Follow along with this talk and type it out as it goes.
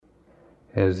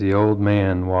As the old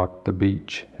man walked the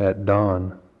beach at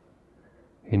dawn,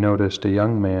 he noticed a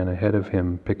young man ahead of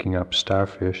him picking up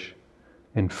starfish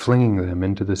and flinging them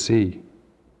into the sea.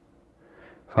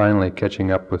 Finally,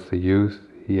 catching up with the youth,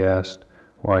 he asked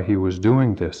why he was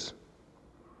doing this.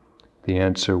 The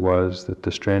answer was that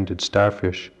the stranded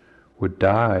starfish would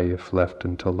die if left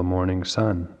until the morning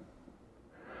sun.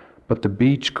 "But the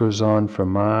beach goes on for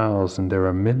miles and there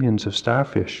are millions of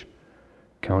starfish,"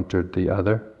 countered the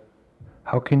other.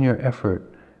 "How can your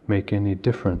effort make any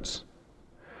difference?"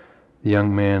 The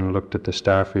young man looked at the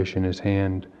starfish in his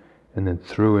hand and then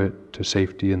threw it to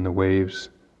safety in the waves.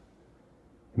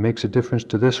 "It makes a difference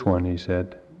to this one," he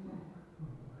said.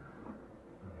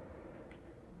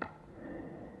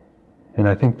 And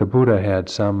I think the Buddha had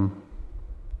some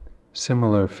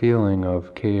similar feeling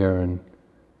of care and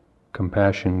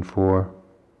compassion for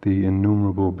the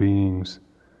innumerable beings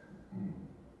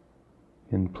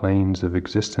in planes of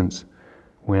existence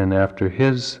when, after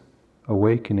his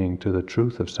awakening to the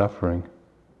truth of suffering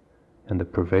and the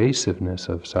pervasiveness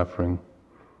of suffering,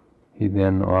 he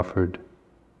then offered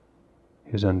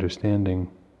his understanding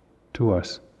to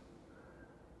us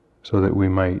so that we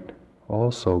might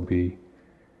also be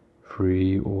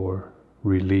free or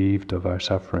relieved of our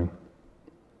suffering,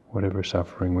 whatever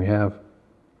suffering we have.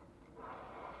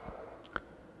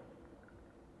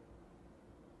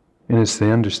 And it's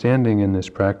the understanding in this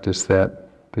practice that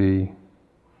the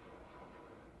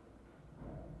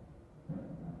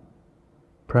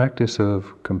practice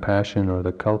of compassion, or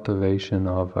the cultivation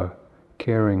of a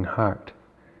caring heart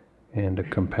and a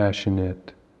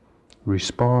compassionate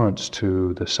response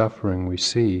to the suffering we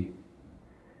see,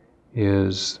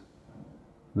 is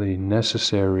the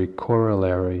necessary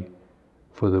corollary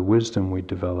for the wisdom we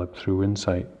develop through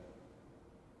insight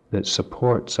that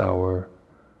supports our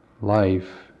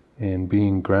life and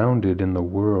being grounded in the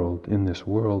world, in this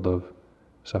world of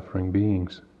suffering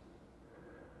beings.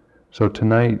 So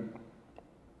tonight,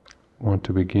 I want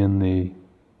to begin the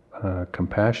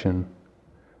compassion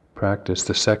practice,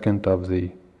 the second of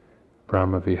the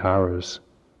Brahma Viharas.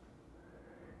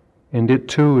 And it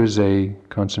too is a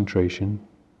concentration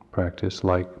practice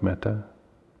like metta,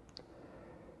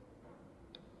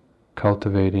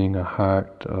 cultivating a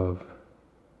heart of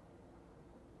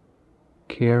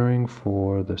caring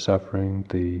for the suffering,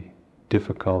 the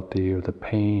difficulty, or the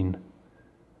pain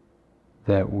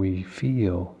that we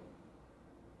feel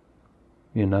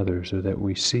in others, or that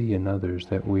we see in others,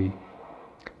 that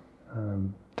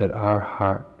that our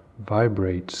heart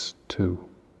vibrates to,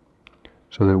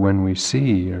 so that when we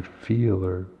see or feel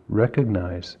or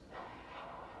recognize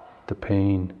the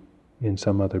pain in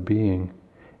some other being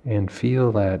and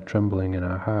feel that trembling in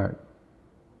our heart,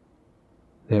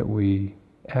 that we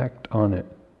act on it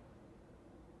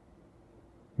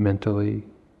mentally,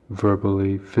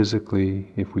 verbally,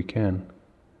 physically, if we can.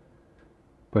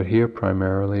 But here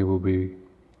primarily we'll be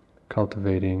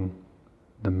cultivating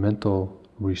the mental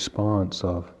response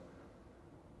of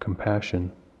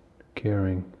compassion,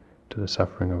 caring to the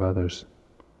suffering of others.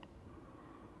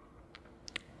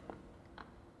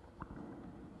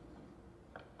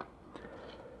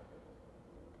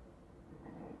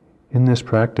 In this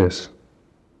practice,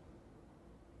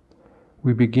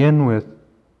 we begin with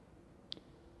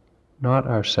not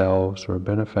ourselves or a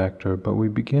benefactor, but we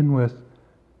begin with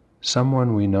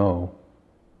someone we know,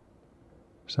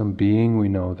 some being we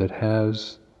know that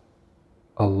has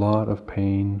a lot of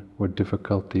pain or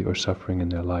difficulty or suffering in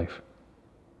their life.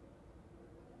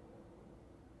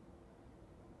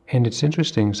 And it's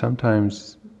interesting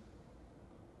sometimes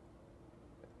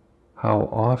how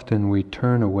often we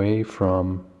turn away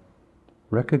from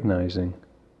recognizing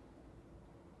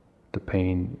the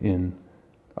pain in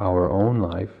our own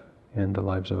life and the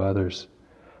lives of others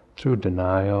through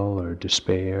denial or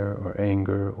despair or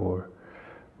anger or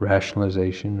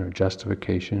rationalization or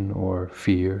justification or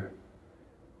fear.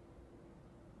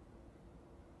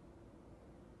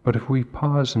 But if we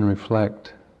pause and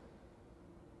reflect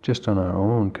just on our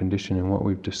own condition and what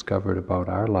we've discovered about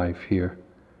our life here,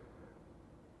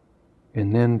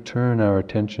 and then turn our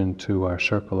attention to our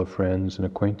circle of friends and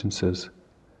acquaintances,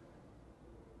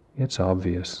 it's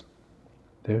obvious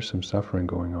there's some suffering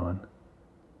going on.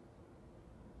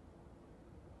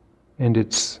 And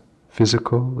it's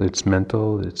physical, it's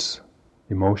mental, it's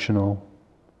emotional.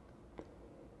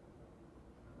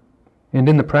 And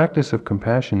in the practice of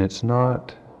compassion, it's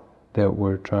not that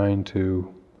we're trying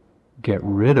to get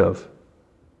rid of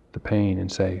the pain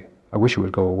and say, I wish it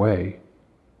would go away.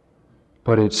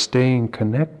 But it's staying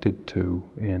connected to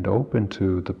and open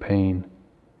to the pain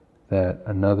that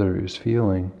another is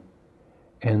feeling,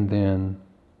 and then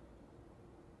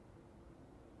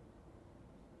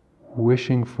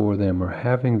wishing for them or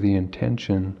having the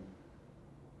intention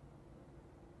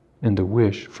and the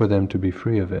wish for them to be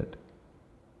free of it.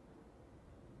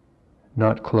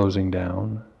 Not closing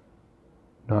down,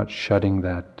 not shutting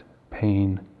that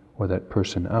pain or that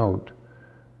person out,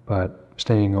 but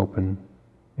staying open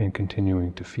and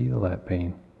continuing to feel that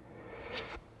pain.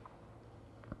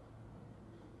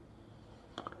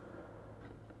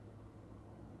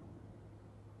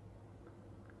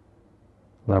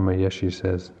 Lama Yeshe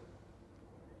says,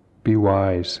 be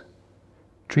wise,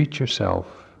 treat yourself,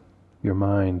 your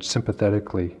mind,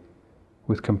 sympathetically,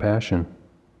 with compassion.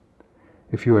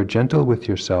 If you are gentle with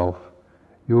yourself,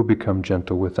 you will become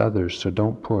gentle with others, so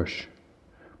don't push.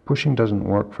 Pushing doesn't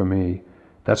work for me.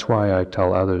 That's why I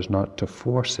tell others not to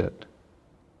force it.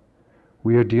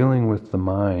 We are dealing with the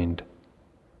mind,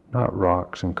 not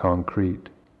rocks and concrete,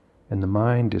 and the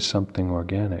mind is something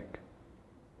organic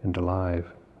and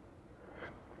alive.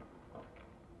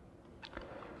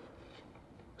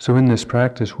 So in this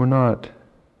practice, we're not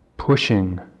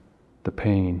pushing the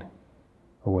pain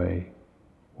away.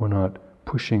 We're not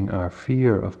pushing our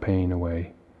fear of pain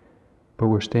away, but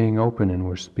we're staying open and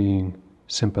we're being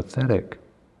sympathetic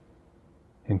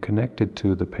and connected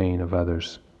to the pain of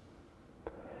others.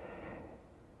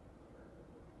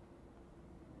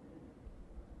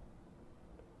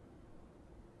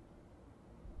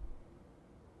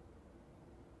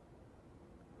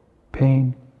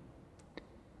 Pain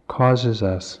causes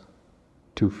us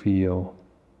to feel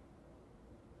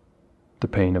the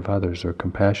pain of others, or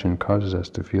compassion causes us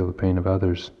to feel the pain of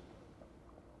others.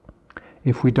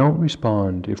 If we don't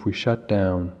respond, if we shut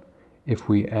down, if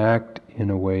we act in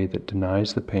a way that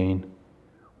denies the pain,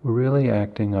 we're really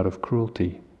acting out of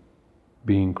cruelty,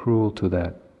 being cruel to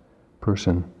that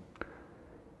person.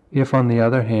 If, on the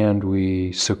other hand,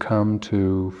 we succumb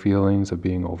to feelings of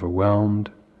being overwhelmed,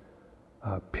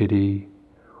 pity,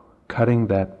 cutting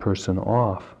that person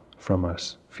off from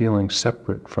us, feeling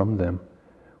separate from them,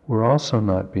 we're also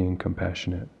not being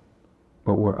compassionate,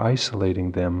 but we're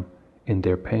isolating them in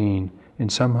their pain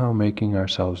and somehow making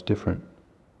ourselves different.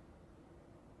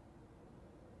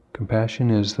 Compassion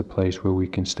is the place where we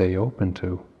can stay open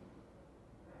to,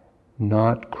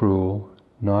 not cruel,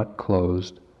 not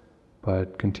closed,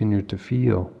 but continue to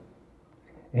feel,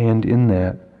 and in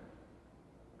that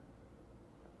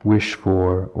wish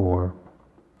for or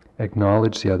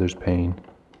acknowledge the other's pain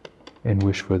and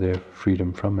wish for their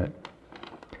freedom from it.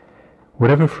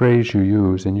 Whatever phrase you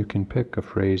use, and you can pick a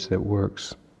phrase that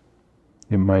works.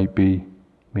 It might be,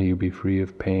 may you be free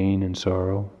of pain and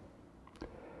sorrow,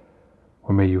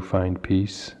 or may you find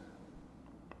peace.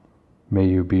 May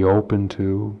you be open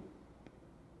to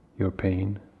your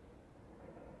pain.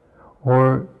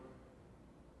 Or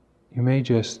you may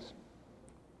just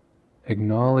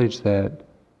acknowledge that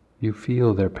you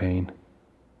feel their pain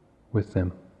with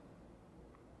them.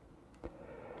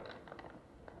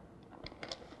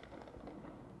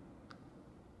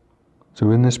 So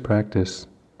in this practice,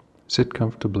 sit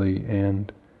comfortably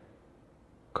and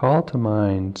call to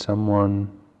mind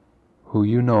someone who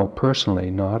you know personally,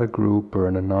 not a group or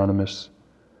an anonymous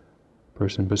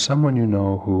person, but someone you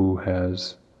know who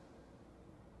has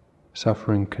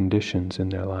suffering conditions in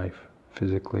their life,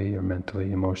 physically or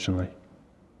mentally, emotionally.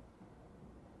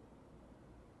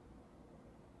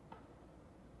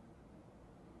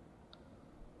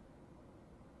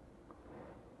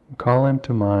 Call him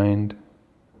to mind,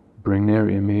 bring their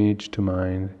image to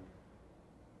mind,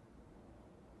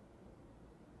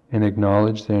 and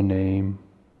acknowledge their name.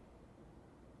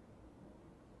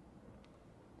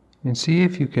 And see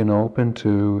if you can open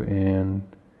to and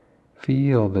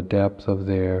feel the depth of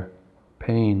their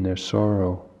pain, their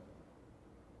sorrow,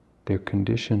 their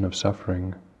condition of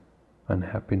suffering,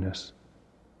 unhappiness.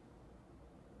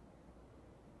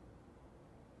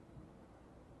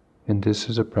 And this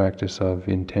is a practice of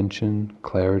intention,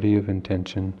 clarity of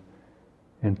intention,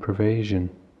 and pervasion,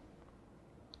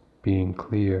 being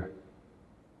clear.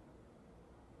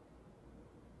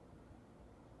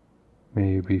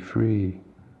 May you be free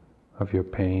of your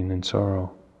pain and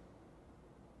sorrow.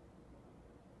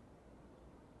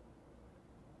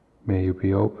 May you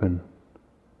be open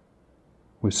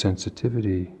with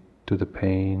sensitivity to the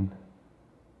pain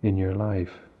in your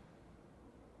life.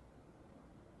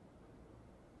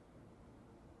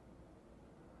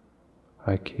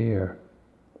 I care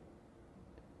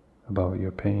about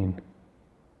your pain.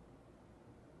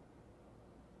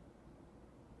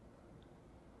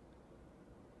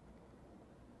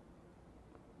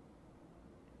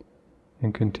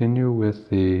 And continue with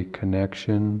the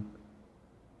connection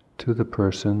to the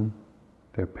person,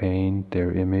 their pain,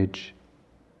 their image,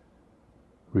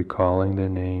 recalling their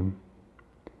name,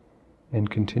 And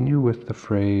continue with the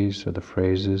phrase or the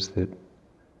phrases that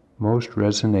most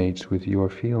resonates with your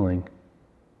feeling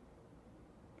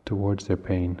towards their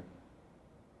pain,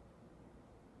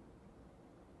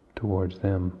 towards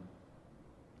them,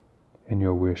 and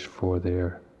your wish for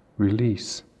their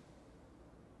release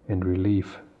and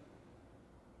relief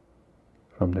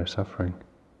from their suffering.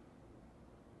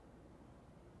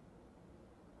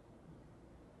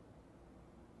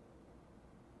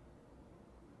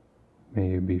 May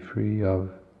you be free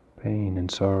of pain and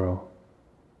sorrow.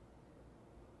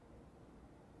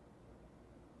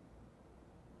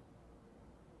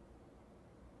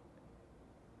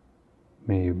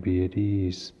 May you be at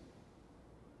ease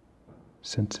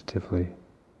sensitively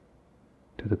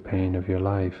to the pain of your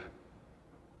life.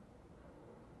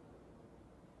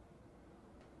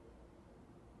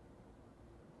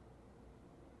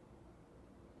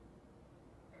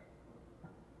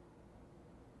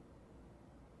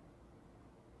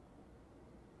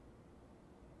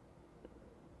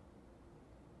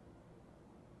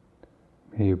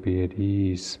 May you be at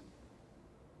ease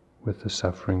with the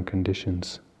suffering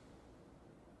conditions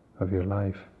of your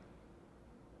life.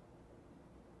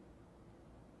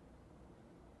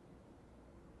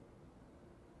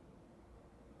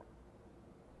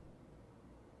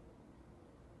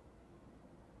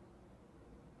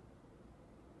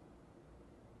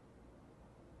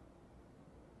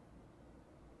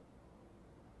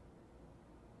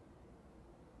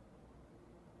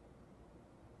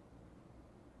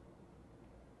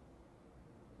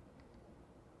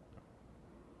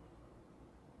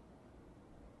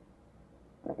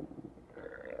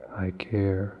 I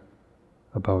care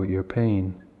about your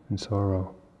pain and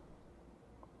sorrow.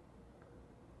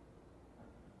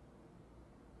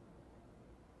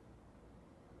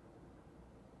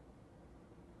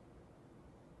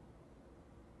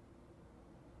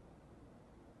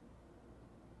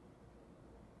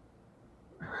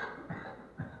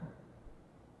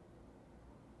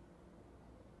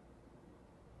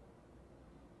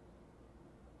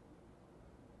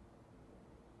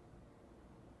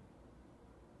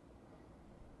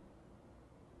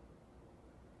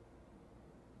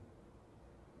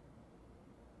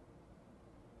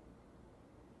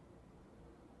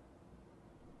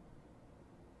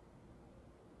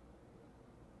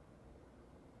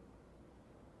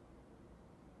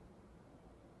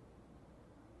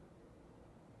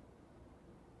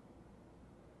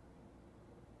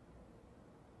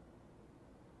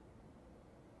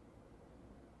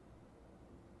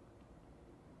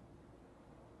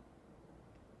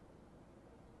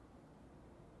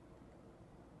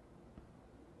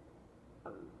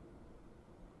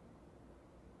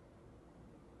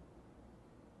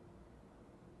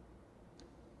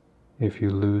 If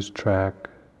you lose track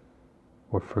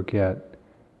or forget,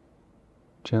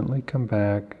 gently come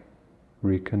back,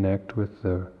 reconnect with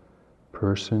the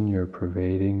person you're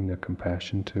pervading the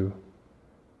compassion to,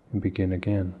 and begin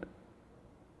again.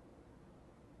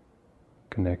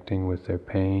 Connecting with their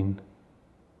pain,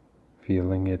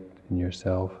 feeling it in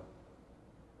yourself,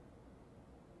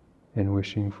 and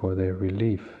wishing for their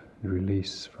relief,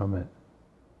 release from it.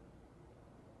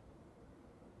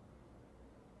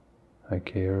 I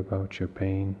care about your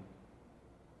pain.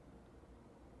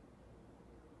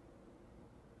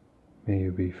 May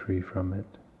you be free from it.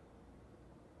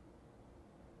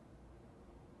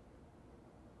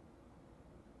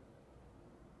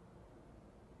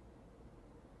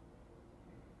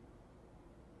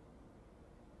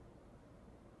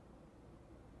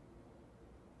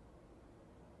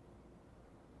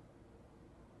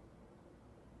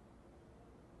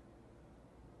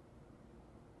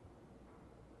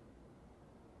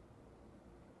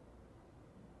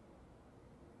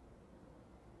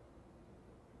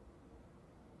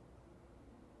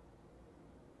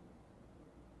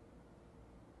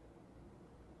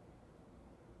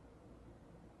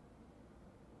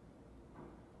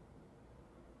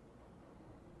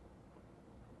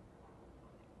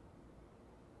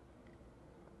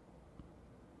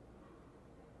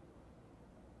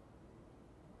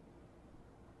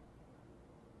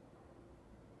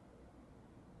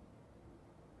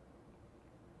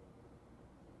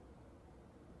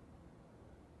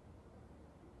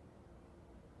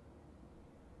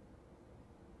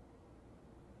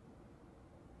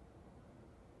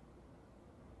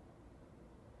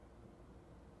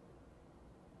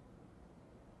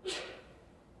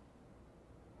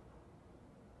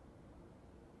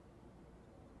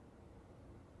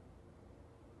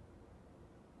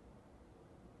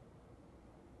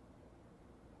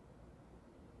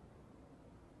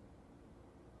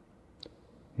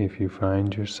 If you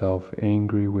find yourself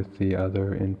angry with the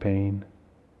other in pain,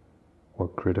 or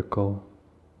critical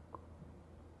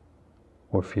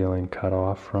or feeling cut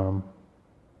off from,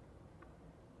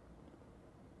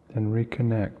 then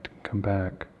reconnect, come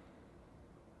back,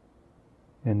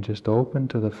 and just open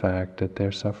to the fact that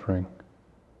they're suffering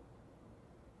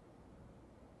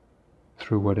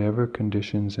through whatever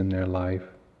conditions in their life.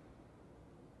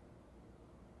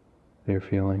 They're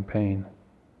feeling pain,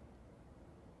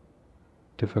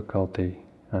 difficulty,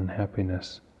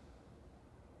 unhappiness.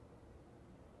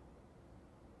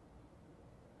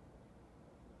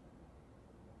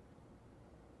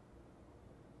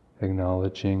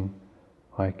 Acknowledging,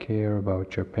 I care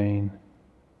about your pain.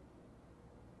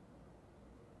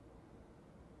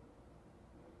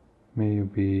 May you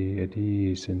be at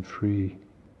ease and free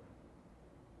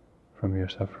from your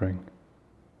suffering.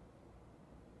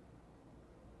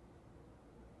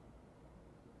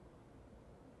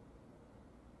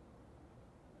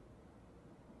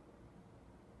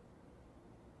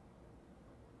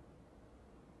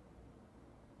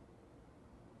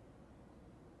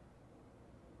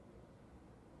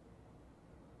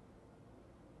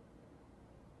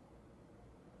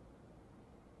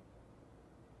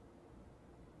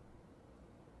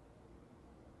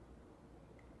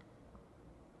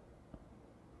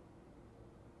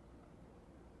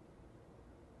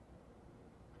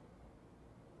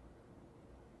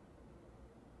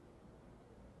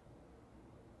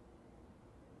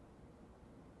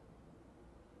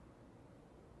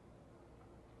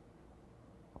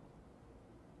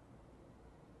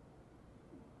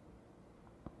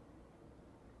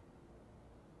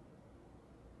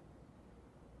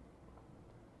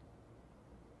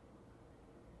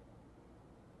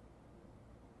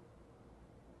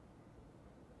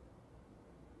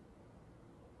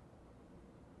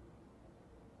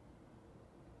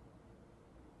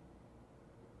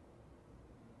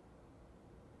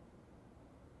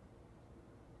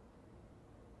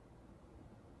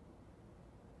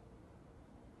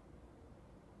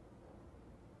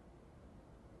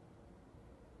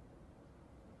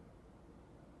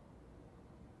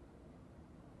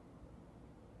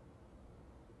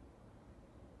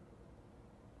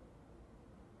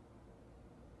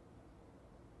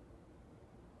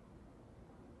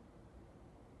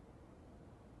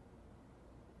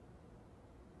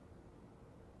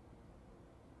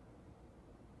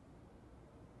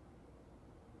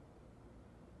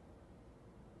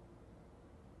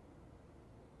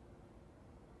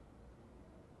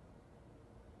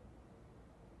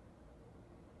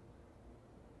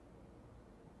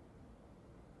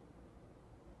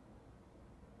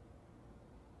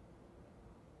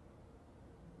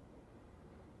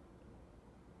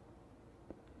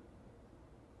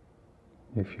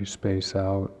 If you space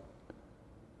out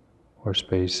or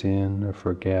space in or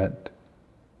forget,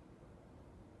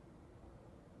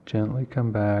 gently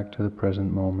come back to the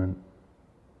present moment,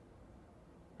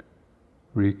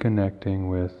 reconnecting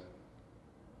with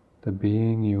the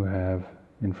being you have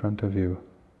in front of you,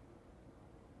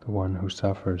 the one who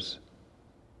suffers,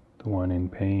 the one in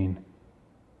pain,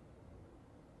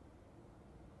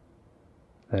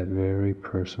 that very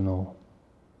personal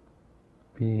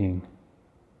being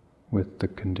with the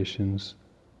conditions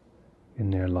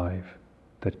in their life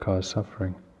that cause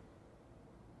suffering.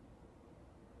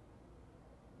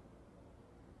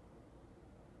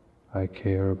 I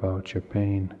care about your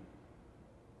pain.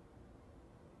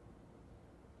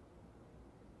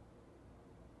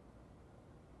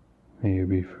 May you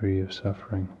be free of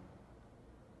suffering.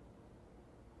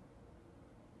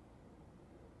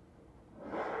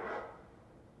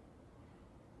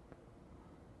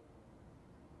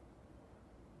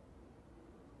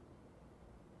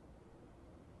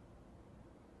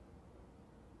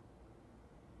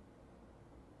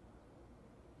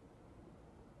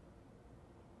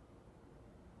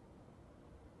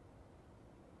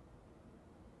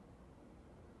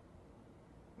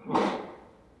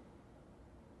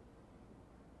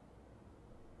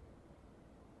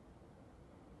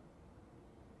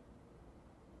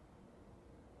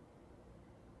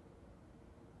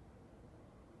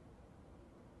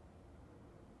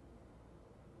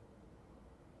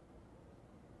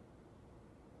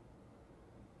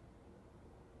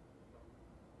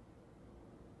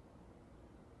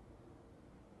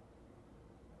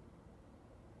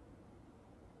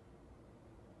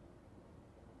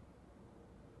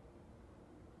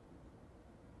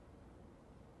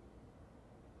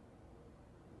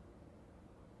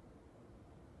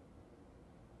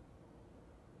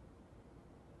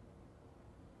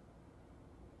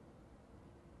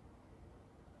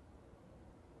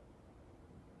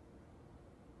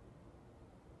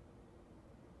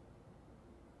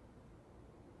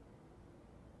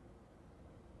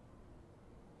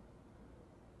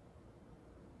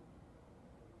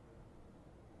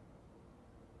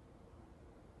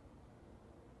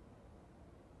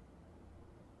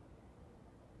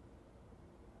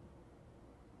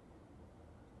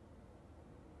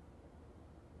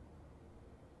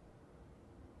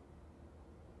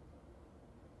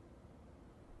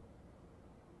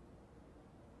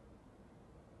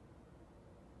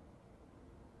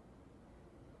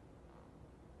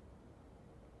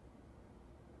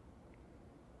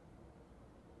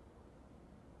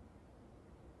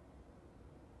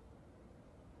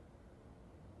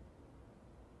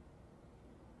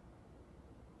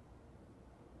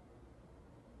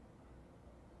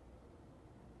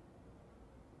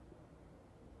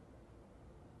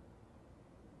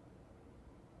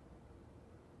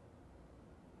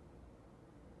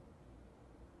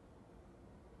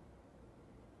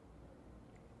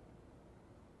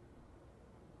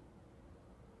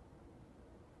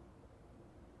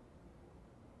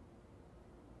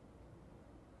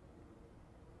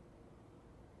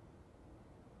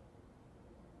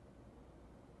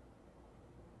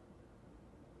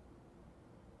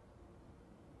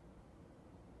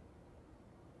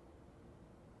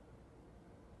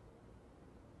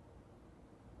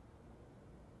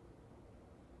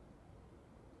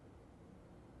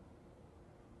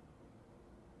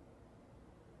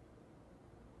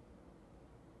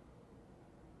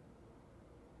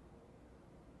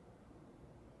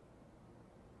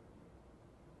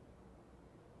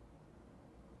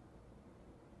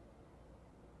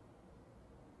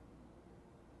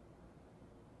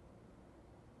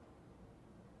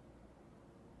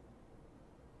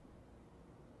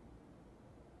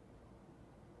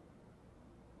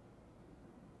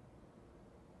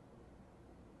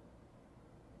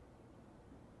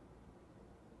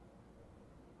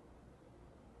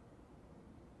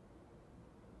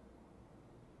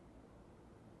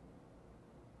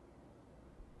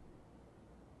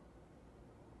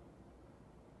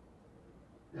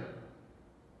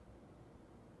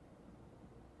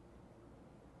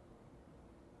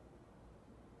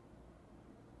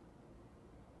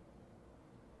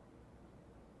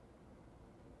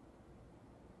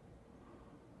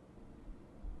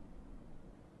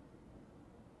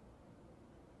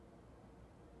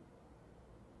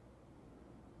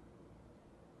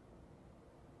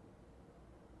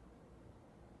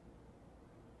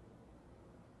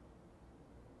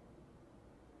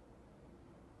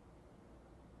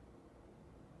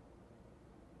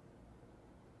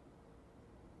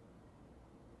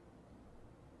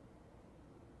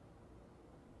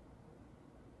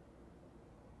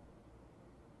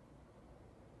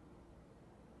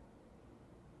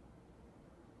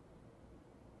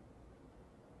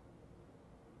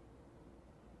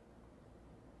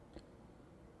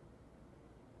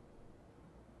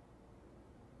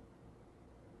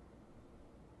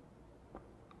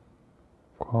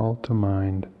 call to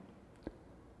mind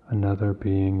another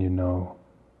being you know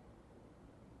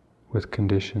with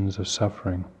conditions of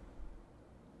suffering.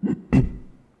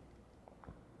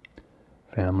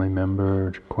 Family member,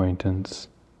 acquaintance,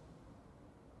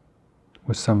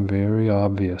 with some very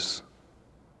obvious,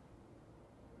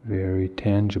 very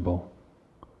tangible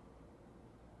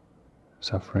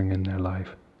suffering in their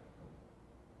life.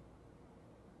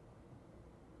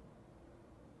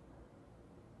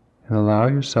 And allow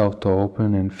yourself to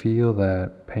open and feel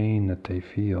that pain that they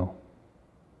feel,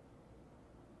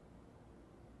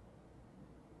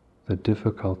 the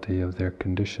difficulty of their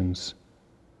conditions,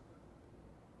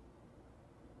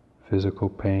 physical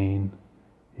pain,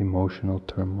 emotional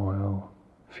turmoil,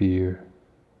 fear,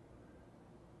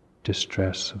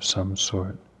 distress of some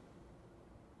sort.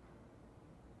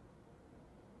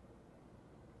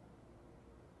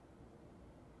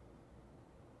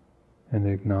 And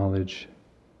acknowledge,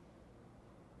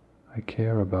 I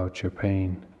care about your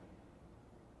pain.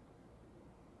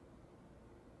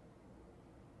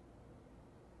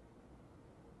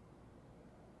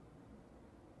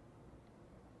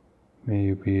 May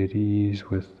you be at ease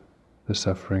with the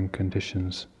suffering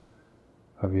conditions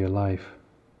of your life.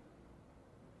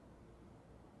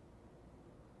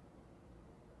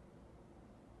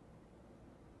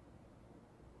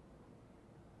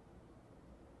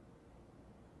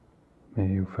 May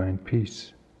you find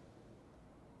peace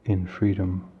in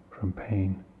freedom from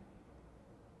pain.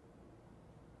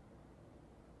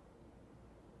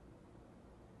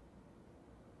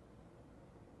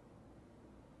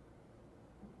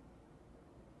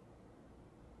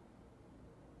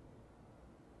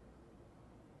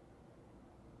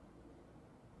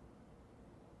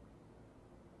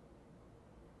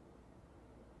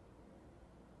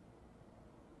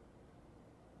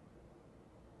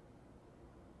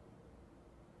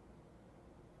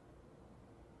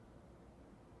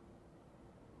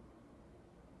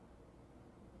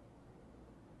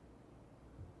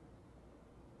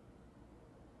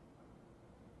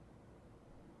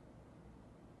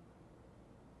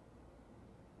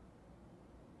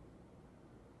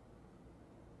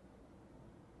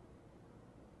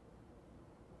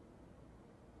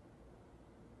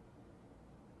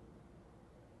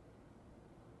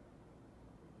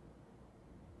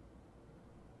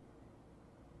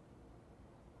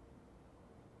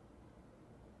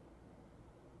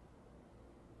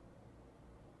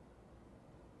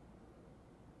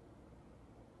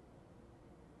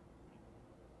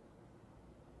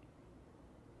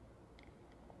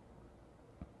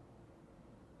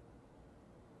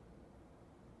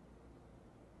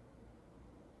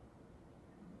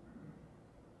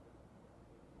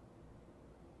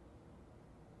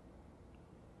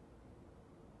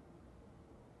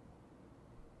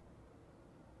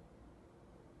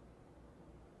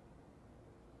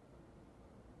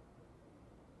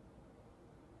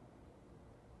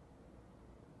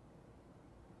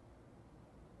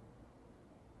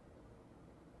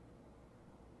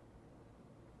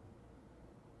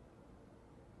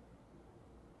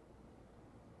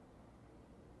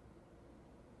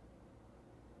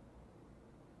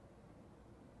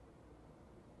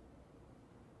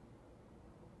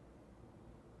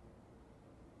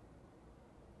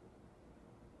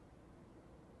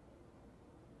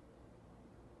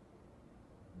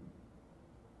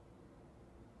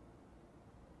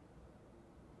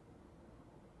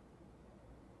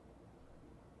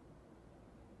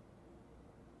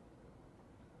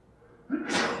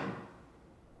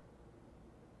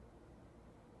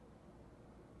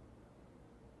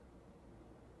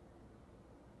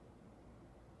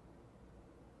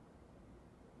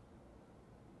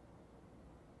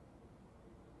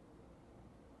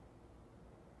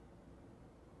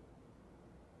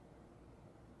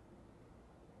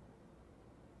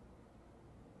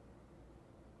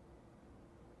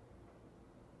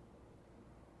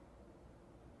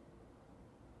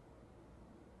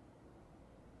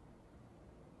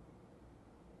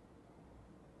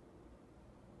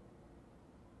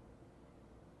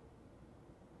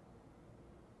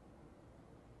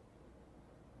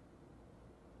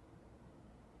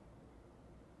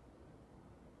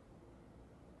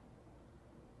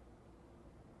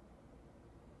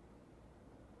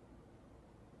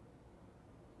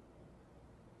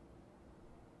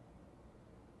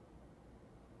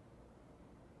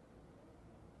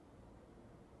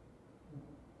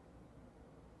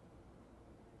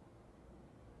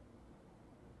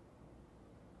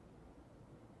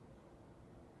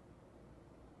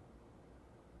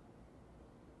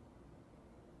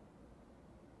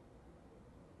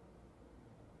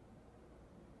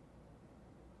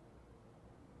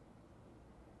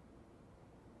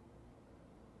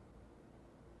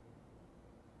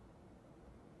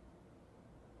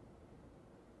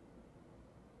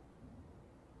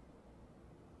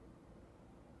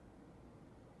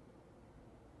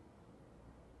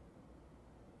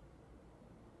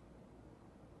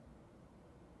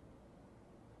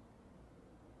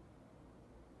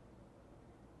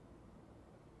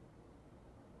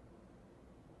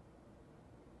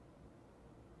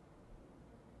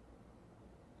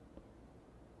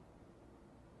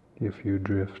 if you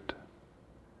drift,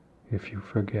 if you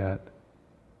forget,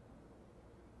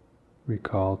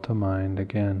 recall to mind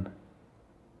again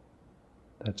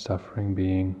that suffering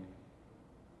being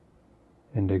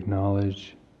and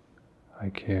acknowledge, I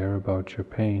care about your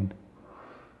pain.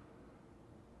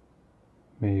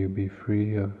 May you be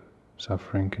free of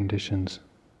suffering conditions.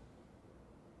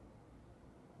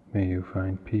 May you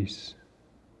find peace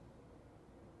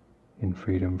in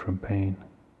freedom from pain.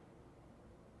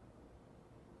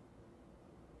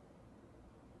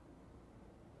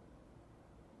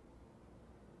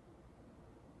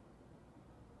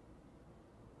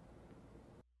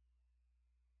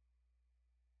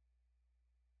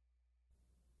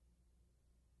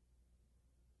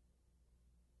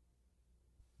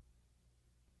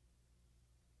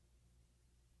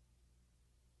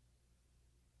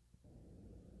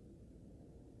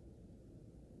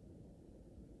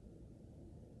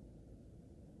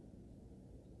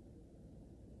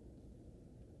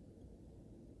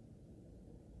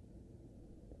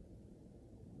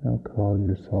 Now call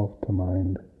yourself to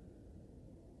mind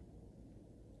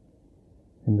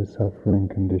in the suffering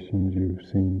conditions you've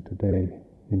seen today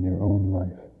in your own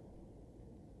life,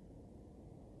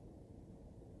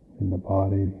 in the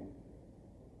body,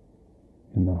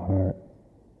 in the heart,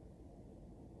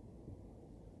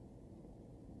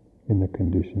 in the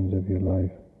conditions of your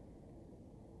life,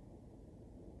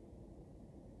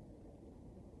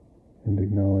 and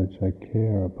acknowledge I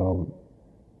care about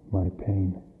my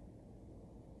pain.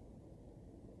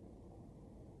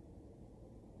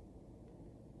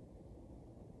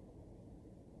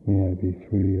 May I be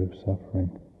free of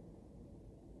suffering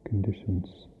conditions.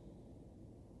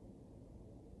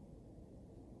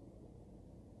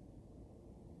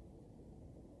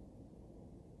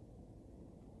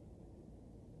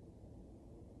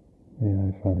 May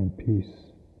I find peace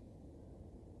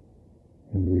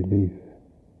and relief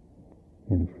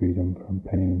in freedom from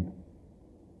pain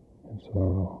and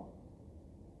sorrow.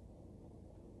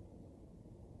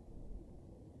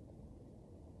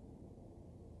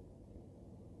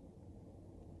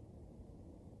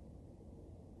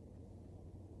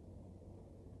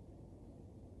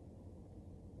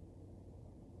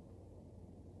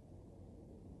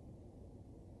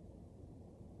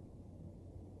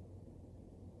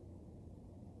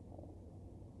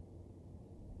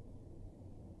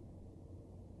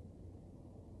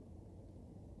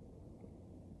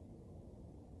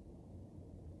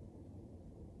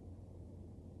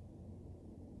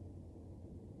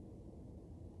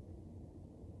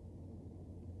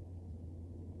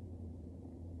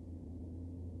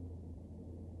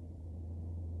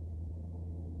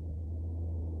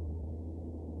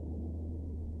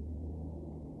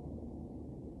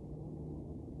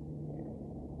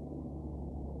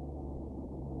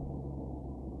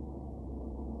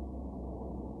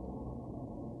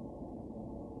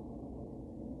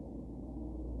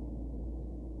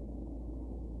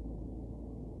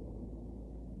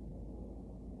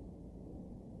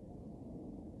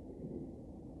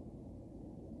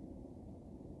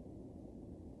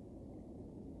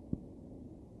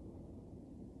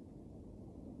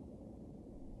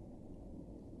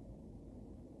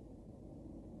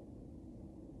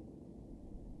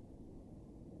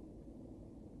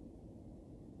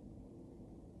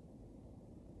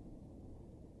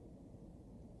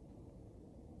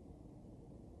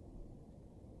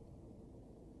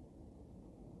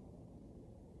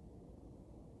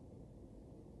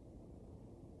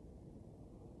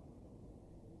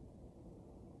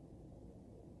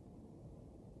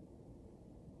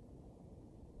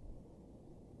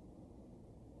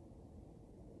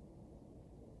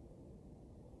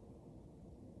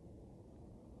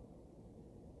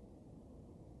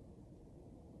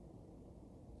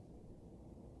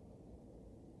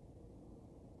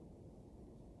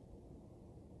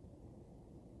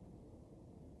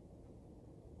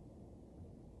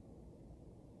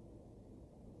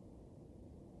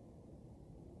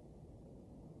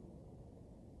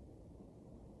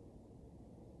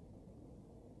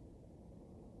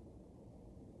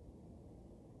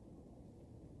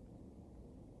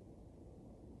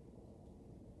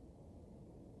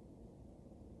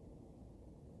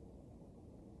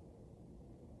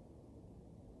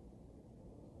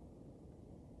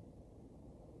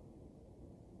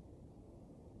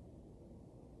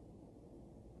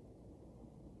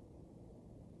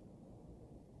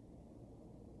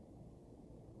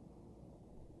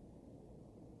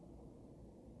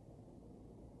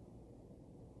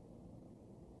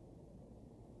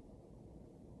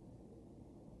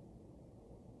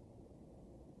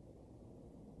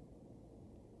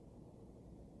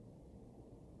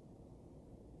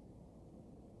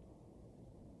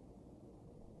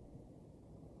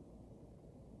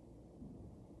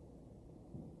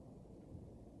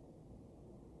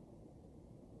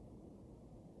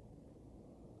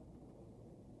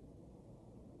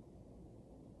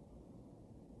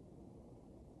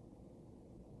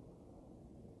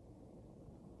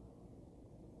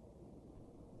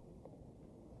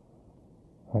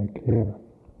 I care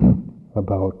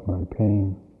about my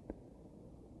pain.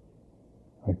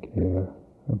 I care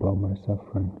about my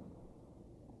suffering.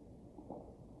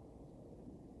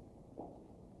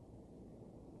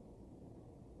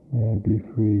 May I be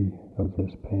free of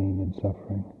this pain and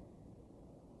suffering.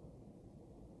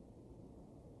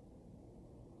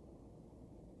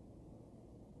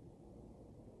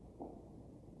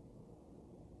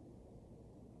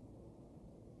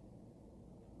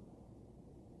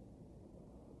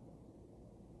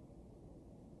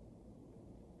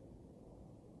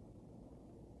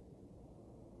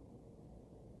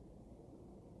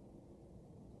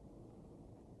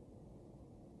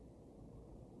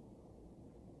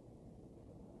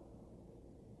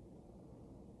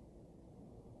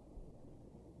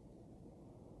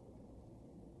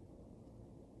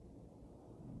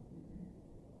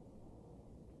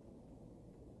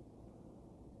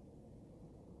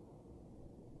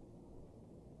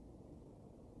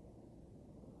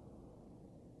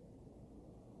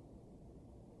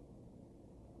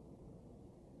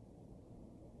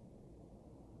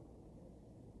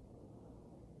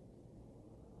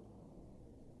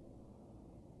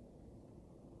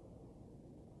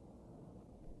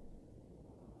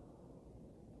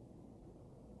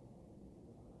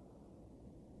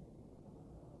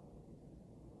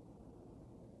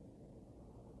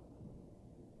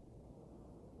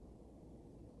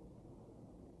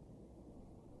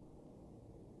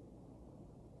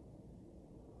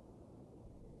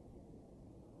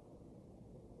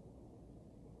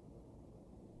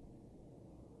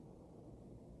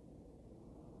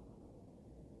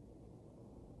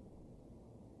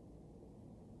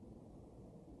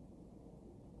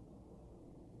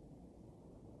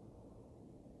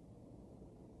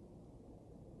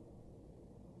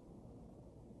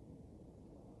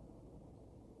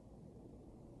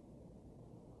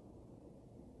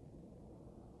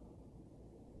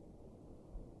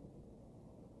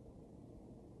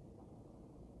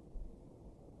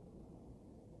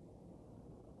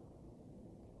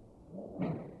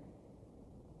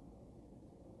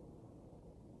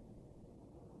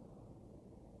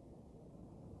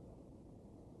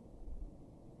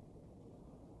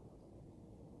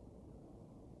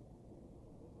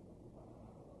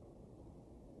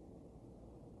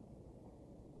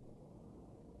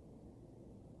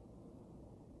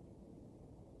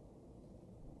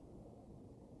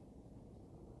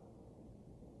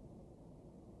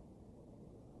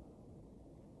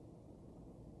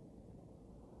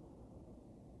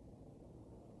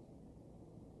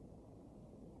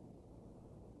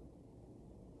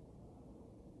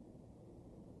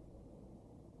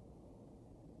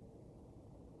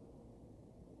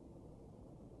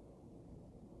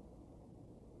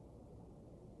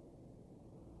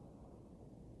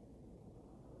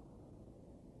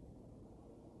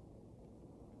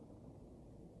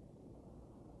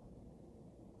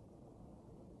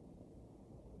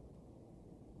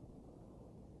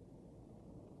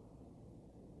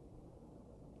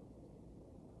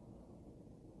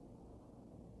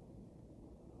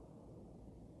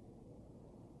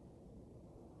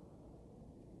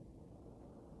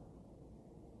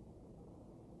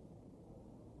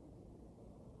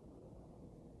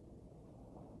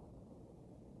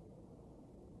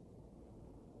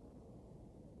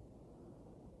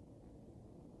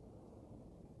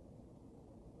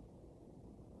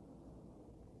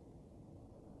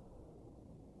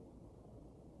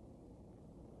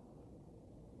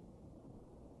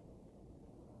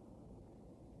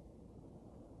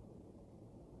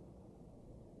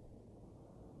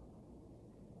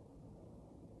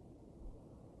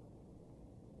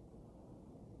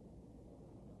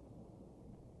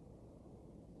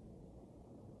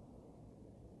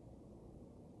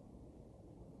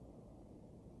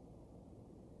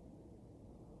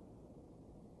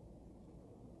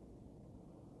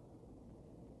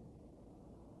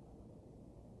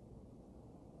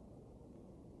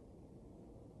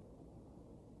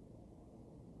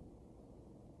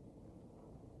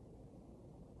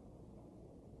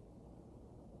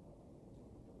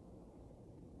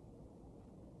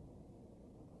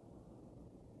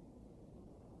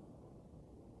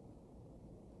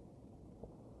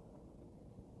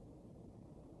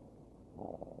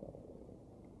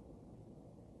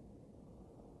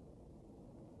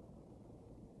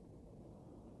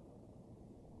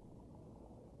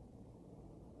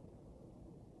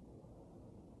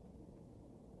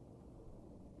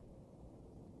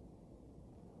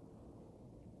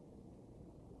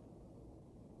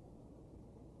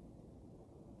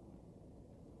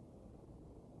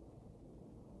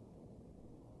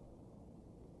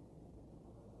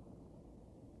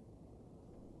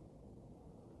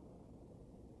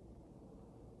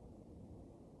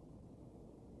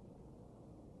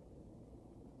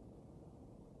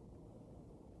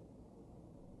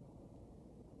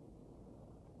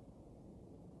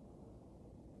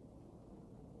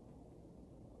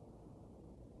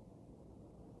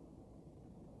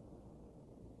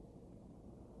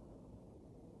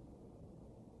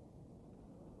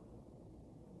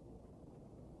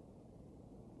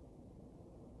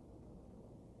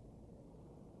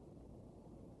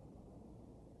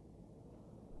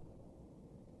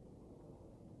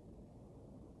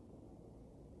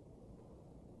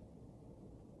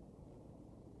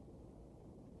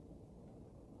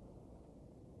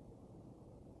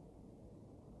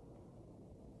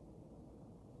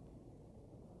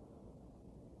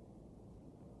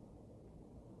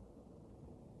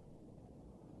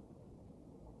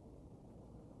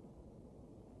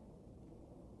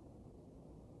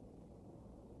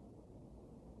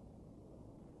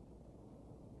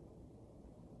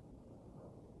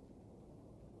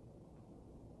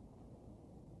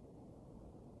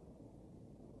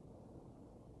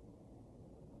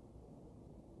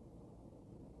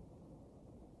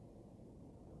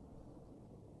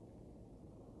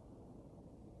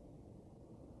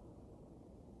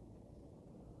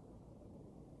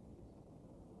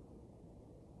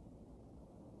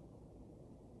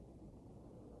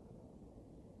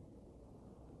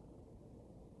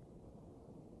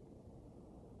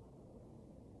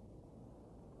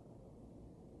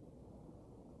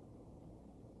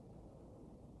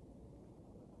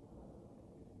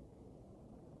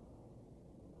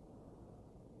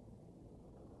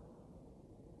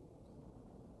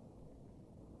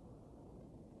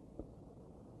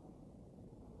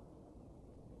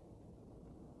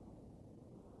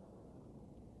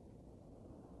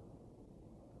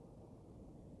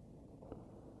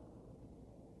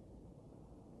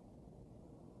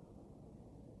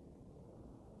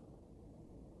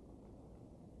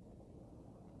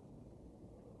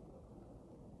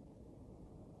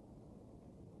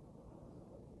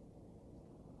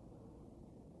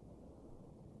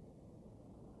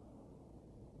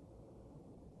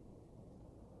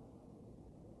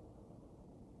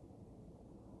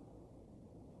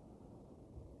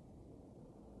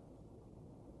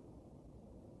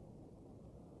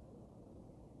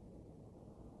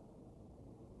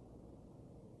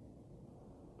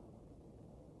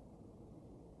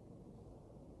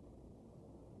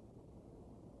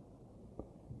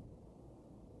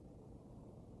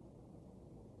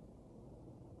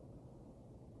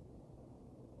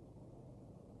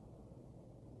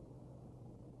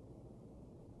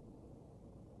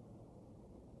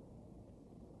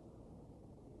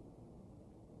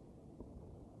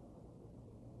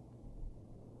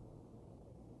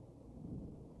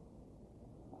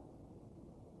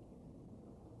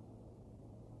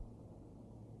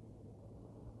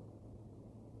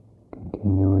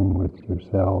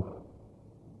 yourself,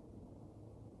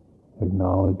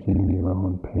 acknowledging your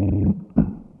own pain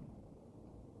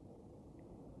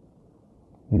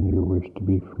and your wish to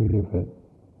be free of it.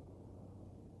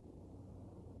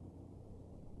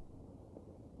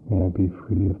 May I be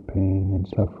free of pain and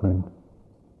suffering.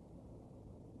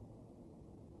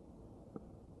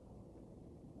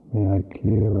 May I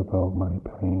care about my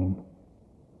pain.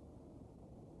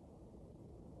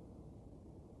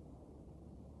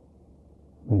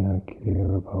 May I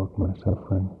care about my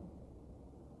suffering.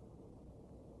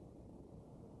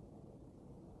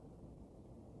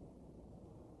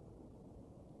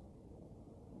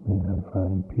 May I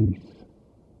find peace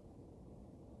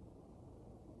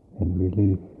and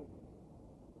relief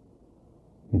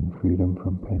in freedom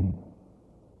from pain.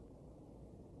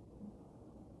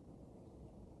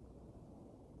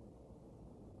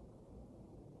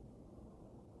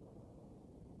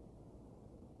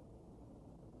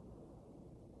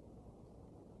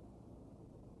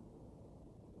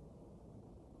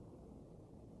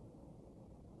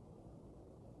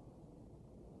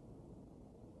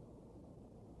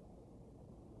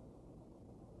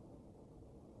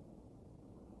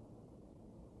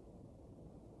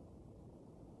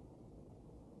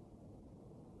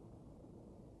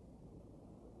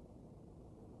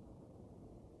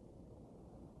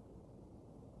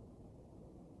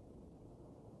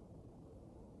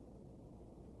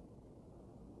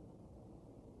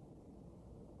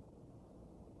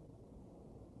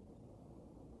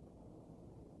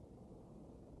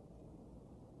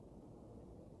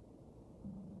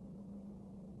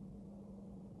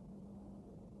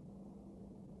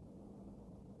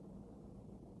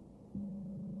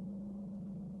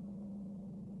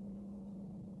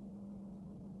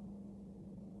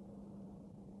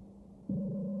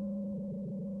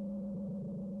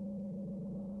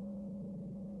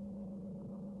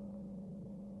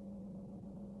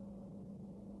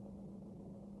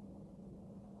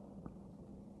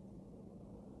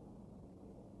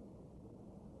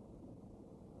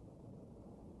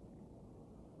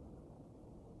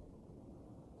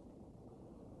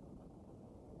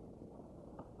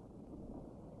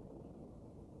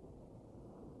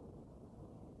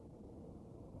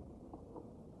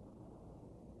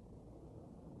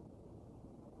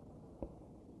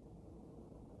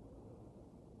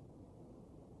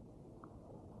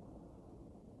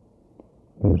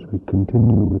 As we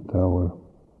continue with our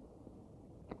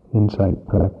insight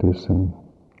practice and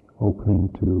opening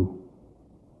to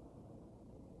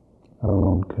our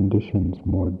own conditions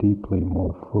more deeply,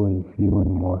 more fully,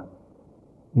 feeling more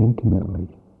intimately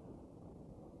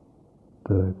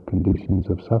the conditions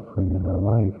of suffering in our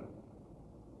life,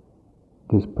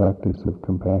 this practice of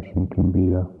compassion can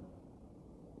be a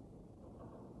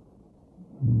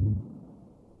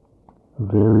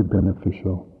very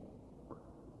beneficial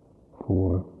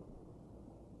for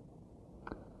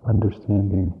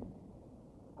understanding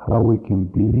how we can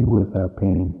be with our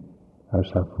pain, our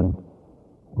suffering,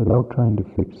 without trying to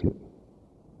fix it,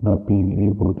 not being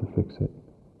able to fix it,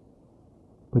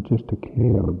 but just to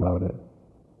care about it,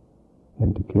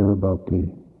 and to care about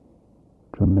the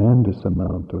tremendous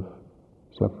amount of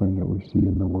suffering that we see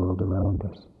in the world around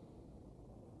us,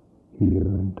 here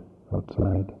and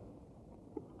outside.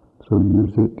 So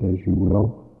use it as you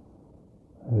will,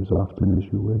 as often as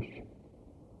you wish.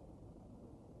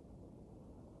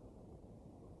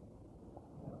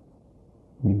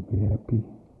 May you be happy.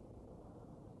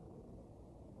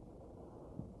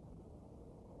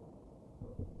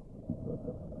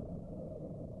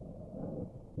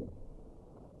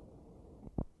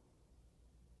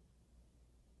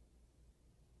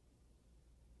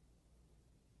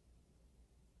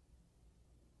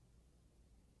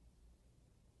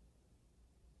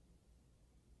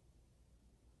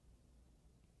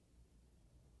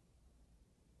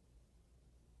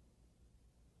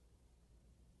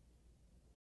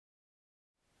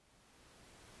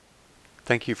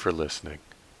 Thank you for listening.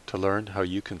 To learn how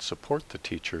you can support the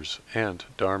teachers and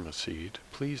Dharma Seed,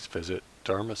 please visit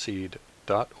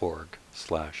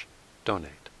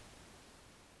dharmaseed.org/donate.